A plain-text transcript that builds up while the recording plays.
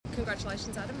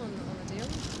congratulations, Adam, on the deal.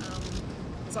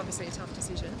 It's obviously a tough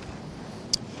decision.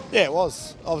 Yeah, it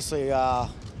was. Obviously,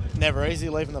 never easy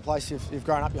leaving the place you've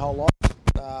grown up your whole life.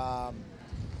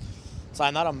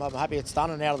 Saying that, I'm happy it's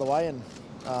done and out of the way, and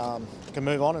can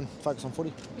move on and focus on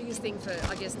footy. Biggest thing for,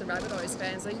 I guess, the Rabbitohs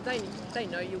fans, they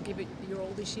know you'll give it your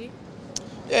all this year.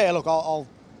 Yeah, look, I'll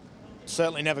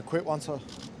certainly never quit once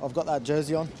I've got that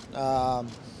jersey on.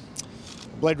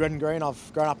 Bleed red and green.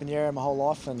 I've grown up in the area my whole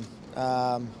life, and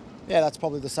yeah, that's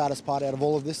probably the saddest part out of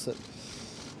all of this. That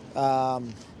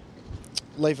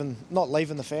not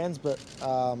leaving the fans, but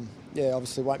yeah,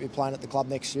 obviously won't be playing at the club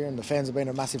next year, and the fans have been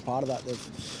a massive part of that. They've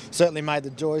certainly made the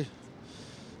joy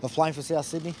of playing for South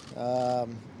Sydney.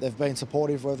 They've been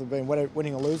supportive, whether they've been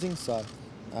winning or losing. So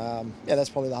yeah, that's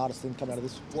probably the hardest thing coming out of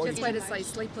this. Just way to say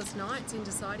sleepless nights in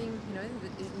deciding,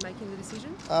 in making the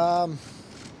decision.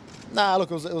 Nah,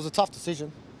 look, it was a tough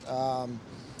decision.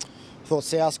 Thought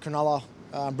South, Cronulla,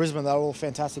 Brisbane, they were all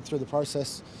fantastic through the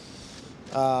process.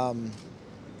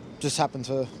 Just happened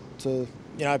to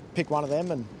pick one of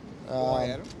them. And why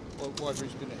Adam? Why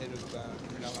Brisbane ahead of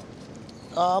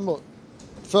Cronulla? Look,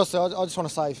 firstly, I just want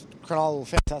to say Cronulla were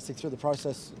fantastic through the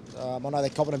process. I know they're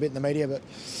copping a bit in the media, but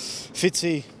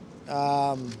Fitzy,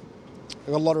 I've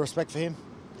got a lot of respect for him,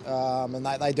 and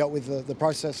they dealt with the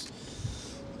process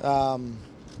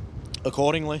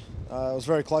accordingly. It was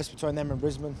very close between them and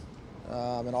Brisbane,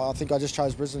 and I think I just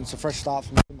chose Brisbane. It's a fresh start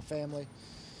for me and my family.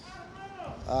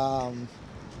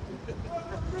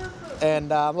 And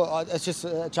look, it's just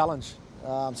a challenge.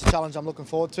 It's a challenge I'm looking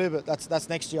forward to, but that's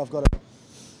next year. I've got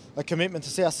a commitment to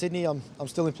South Sydney. I'm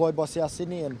still employed by South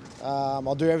Sydney, and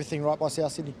I'll do everything right by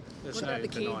South Sydney. What about the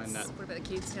kids? What about the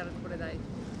kids? What are they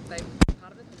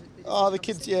part of it? Oh, the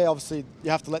kids, yeah, obviously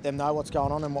you have to let them know what's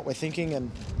going on and what we're thinking,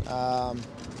 and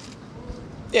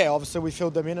yeah, obviously we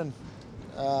filled them in and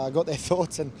got their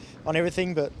thoughts and on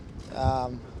everything. But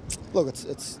look,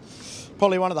 it's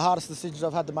probably one of the hardest decisions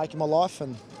I've had to make in my life,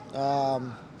 and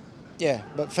yeah.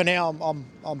 But for now,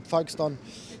 I'm focused on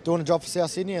doing a job for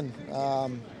South Sydney, and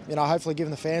hopefully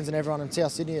giving the fans and everyone in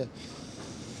South Sydney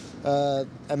a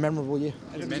memorable year.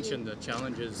 You mentioned the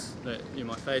challenges that you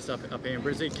might face up here in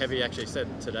Brisbane. Kevy actually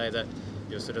said today that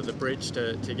you're sort of the bridge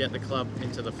to get the club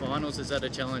into the finals. Is that a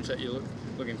challenge that you're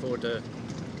looking forward to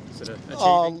sort of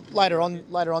achieving? Later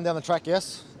on down the track,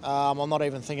 yes. I'm not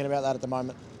even thinking about that at the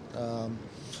moment.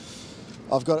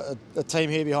 I've got a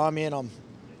team here behind me, and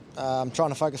I'm trying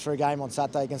to focus for a game on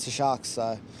Saturday against the Sharks.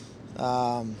 So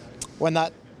when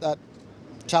that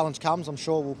challenge comes, I'm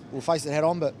sure we'll face it head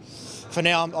on. But for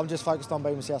now, I'm just focused on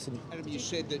being with South Sydney. Adam, you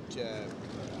said that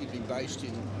you'd been based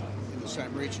in the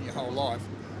same region your whole life.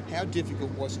 How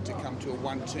difficult was it to come to a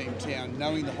one-team town,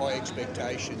 knowing the high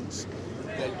expectations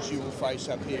that you will face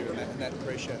up here and that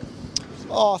pressure?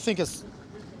 Oh, I think it's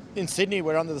in Sydney.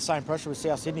 We're under the same pressure with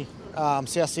South Sydney.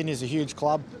 South Sydney is a huge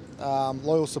club,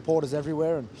 loyal supporters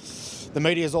everywhere, and the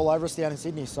media's all over us down in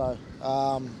Sydney. So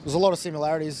there's a lot of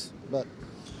similarities, but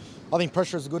I think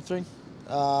pressure is a good thing.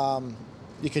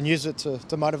 You can use it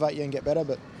to motivate you and get better.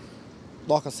 But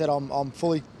like I said, I'm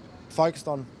fully focused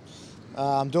on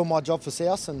doing my job for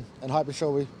South and hoping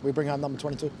sure we bring home number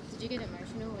 22. Did you get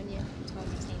emotional when you told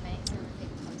your teammates and the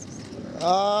people closest to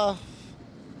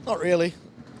you? Not really.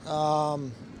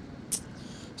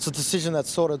 It's a decision that's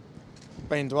sort of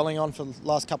been dwelling on for the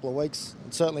last couple of weeks.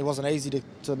 It certainly wasn't easy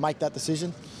to make that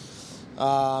decision.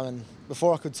 And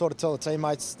before I could sort of tell the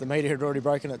teammates, the media had already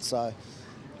broken it. So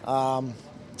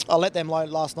I let them know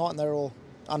last night, and they were all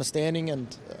understanding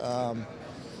and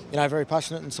very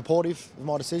passionate and supportive of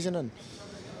my decision. And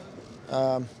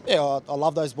yeah, I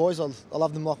love those boys. I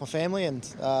love them like my family, and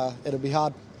it'll be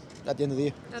hard at the end of the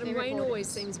year. Adam, Wayne always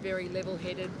seems very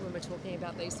level-headed when we're talking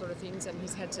about these sort of things, and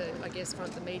he's had to, I guess,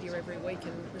 front the media every week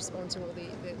and respond to all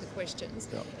the questions.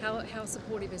 Yep. How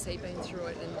supportive has he been through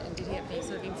it, and did he have any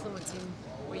sort of influence in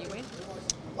where you went?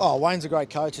 Oh, Wayne's a great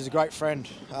coach. He's a great friend.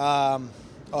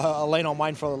 I lean on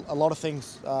Wayne for a lot of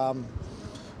things,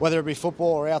 whether it be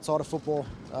football or outside of football.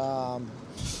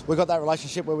 We've got that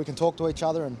relationship where we can talk to each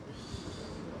other and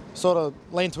sort of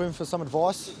lean to him for some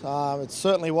advice. It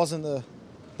certainly wasn't the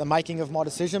making of my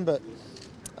decision, but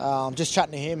just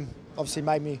chatting to him obviously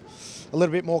made me a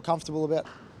little bit more comfortable about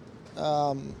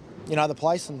the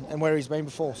place and where he's been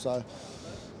before. So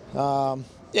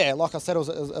yeah, like I said, it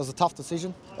was a tough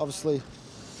decision. Obviously,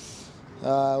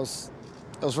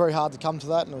 it was very hard to come to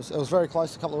that, and it was very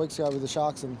close a couple of weeks ago with the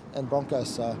Sharks and Broncos.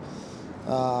 So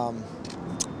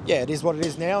yeah, it is what it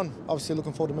is now, and obviously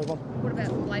looking forward to move on. What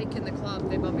about Blake and the club?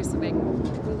 They've obviously been.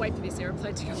 We'll wait for this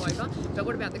aeroplane to go over. But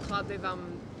what about the club? They've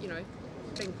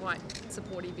been quite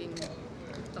supportive in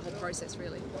the whole process,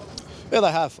 really. Yeah,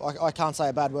 they have. I can't say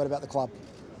a bad word about the club.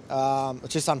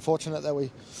 It's just unfortunate that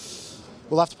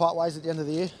we'll have to part ways at the end of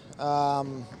the year.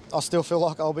 I still feel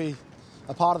like I'll be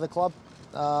a part of the club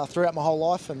throughout my whole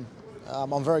life, and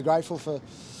I'm very grateful for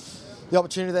the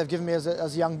opportunity they've given me as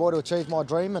a young boy to achieve my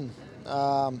dream. And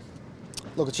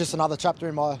look, it's just another chapter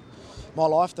in my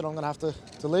life that I'm going to have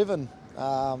to live. And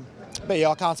but yeah,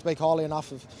 I can't speak highly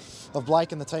enough of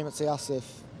Blake and the team at South. They've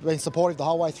been supportive the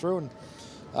whole way through, and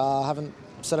haven't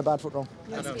said a bad foot wrong.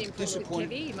 You must be impressed with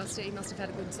Kevy. He must have had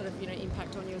a good sort of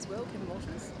impact on you as well, Kevin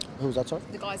Walters. Who was that, sorry?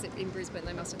 The guys in Brisbane,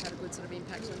 they must have had a good sort of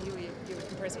impact on you. You were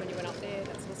impressed when you went up there,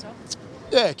 that sort of stuff?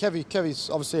 Yeah,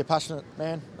 Kevy's obviously a passionate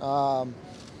man.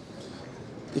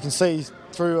 You can see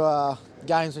through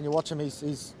games when you watch him,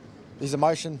 his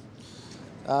emotion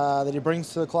that he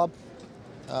brings to the club,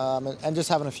 and just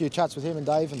having a few chats with him and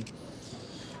Dave, and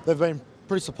they've been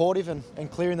pretty supportive and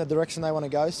clear in the direction they want to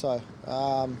go. So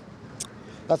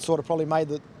that sort of probably made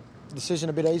the decision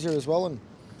a bit easier as well. And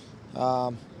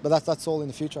but that's all in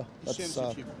the future. It seems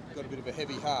that you've got a bit of a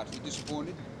heavy heart. Are you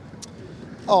disappointed?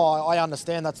 Oh, I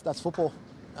understand. That's football.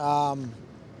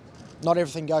 Not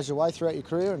everything goes your way throughout your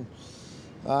career, and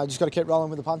you just got to keep rolling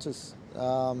with the punches.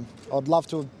 I'd love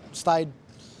to have stayed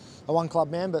a one-club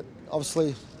man, but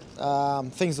obviously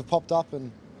things have popped up,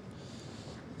 and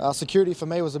security for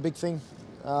me was a big thing.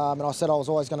 And I said I was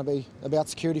always going to be about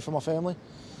security for my family.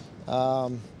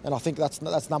 And I think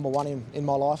that's number one in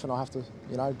my life, and I have to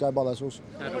go by those rules.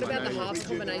 What about the halves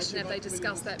combination? Have they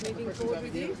discussed that moving forward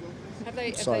with you? Have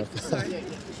they discussed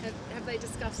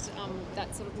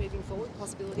that sort of moving forward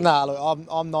possibility? No, look,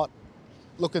 I'm not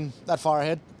looking that far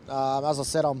ahead. As I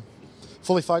said, I'm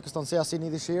fully focused on South Sydney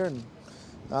this year, and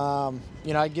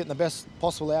getting the best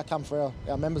possible outcome for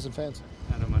our members and fans.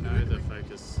 Adam, I know the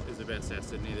focus is about South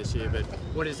Sydney this year, but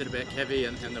what is it about Kevy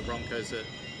and the Broncos that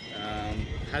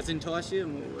has enticed you,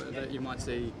 and that you might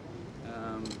see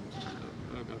a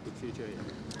good future here?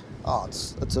 Oh,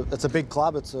 it's a big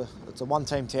club. It's a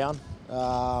one-team town.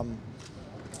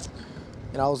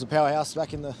 It was a powerhouse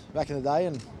back in the day,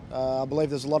 and I believe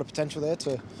there's a lot of potential there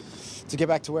to get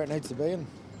back to where it needs to be. And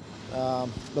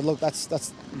but look,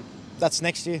 that's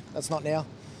next year. That's not now.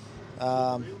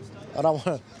 I don't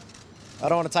want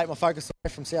to take my focus away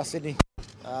from South Sydney.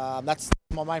 That's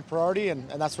my main priority, and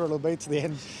that's where it'll be to the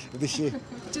end of this year.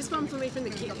 Just one for me from the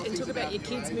kids, and talk about your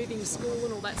kids moving to school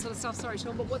and all that sort of stuff. Sorry,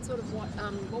 Sean, but what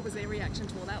was their reaction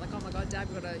to all that? Like, oh my God, Dad,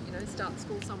 we've got to start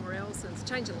school somewhere else, and it's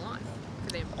changing life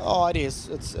for them. Oh, it is.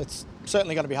 It's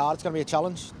certainly going to be hard. It's going to be a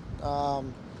challenge,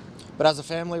 but as a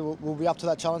family, we'll be up to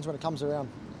that challenge when it comes around.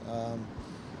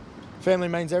 Family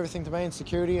means everything to me, and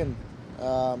security, and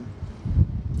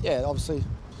obviously,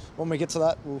 when we get to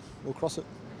that, we'll cross it.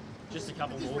 Just a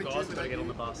couple more guys, we've got to get on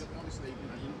the bus. Obviously, you're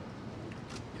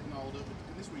getting older, but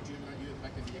can this rejuvenate you at the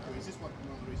back end of your career? Is this one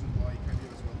of the reasons why you came here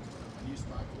as well? A new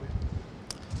spark for you?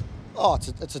 Oh,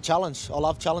 it's a challenge. I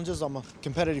love challenges. I'm a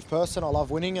competitive person. I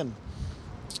love winning, and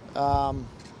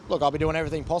look, I'll be doing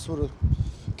everything possible to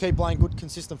keep playing good,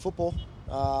 consistent football.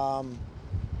 I'm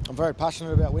very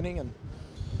passionate about winning, and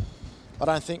I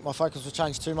don't think my focus will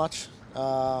change too much.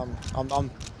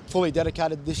 I'm fully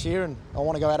dedicated this year, and I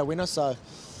want to go out a winner. So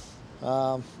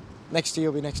next year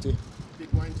will be next year.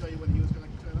 Did Wayne tell you when he was going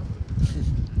to turn up?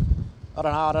 I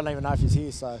don't know. I don't even know if he's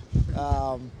here. So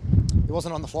he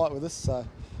wasn't on the flight with us. So I'm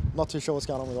not too sure what's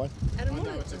going on with Wayne. Adam, I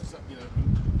know it's a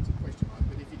question mark,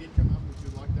 but if he did come up, would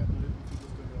you like that move if he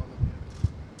was going to go on there?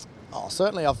 Oh,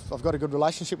 certainly. I've got a good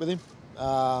relationship with him.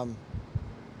 I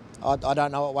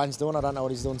don't know what Wayne's doing. I don't know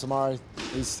what he's doing tomorrow.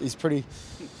 He's pretty.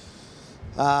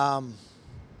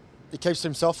 He keeps to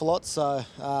himself a lot, so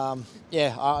I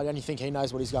only think he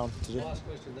knows what he's going to do. Last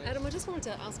question there. Adam, I just wanted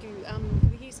to ask you,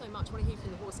 we hear so much, want to hear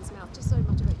from the horse's mouth, just so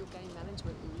much about your game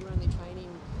management and your only training.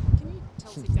 Can you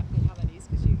tell us exactly how that is?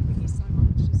 Because we hear so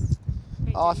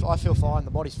much. I feel fine.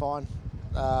 The body's fine.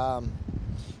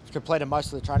 We've completed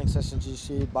most of the training sessions this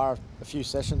year, bar a few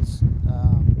sessions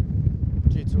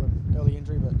due to an early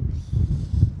injury, but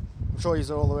I'm sure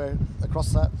you're all the way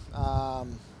across that.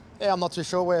 I'm not too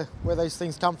sure where these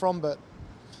things come from, but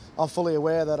I'm fully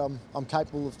aware that I'm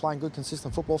capable of playing good,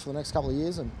 consistent football for the next couple of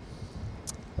years, and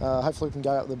hopefully we can go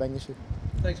out with a bang this year.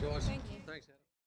 Thanks, guys. Thank you.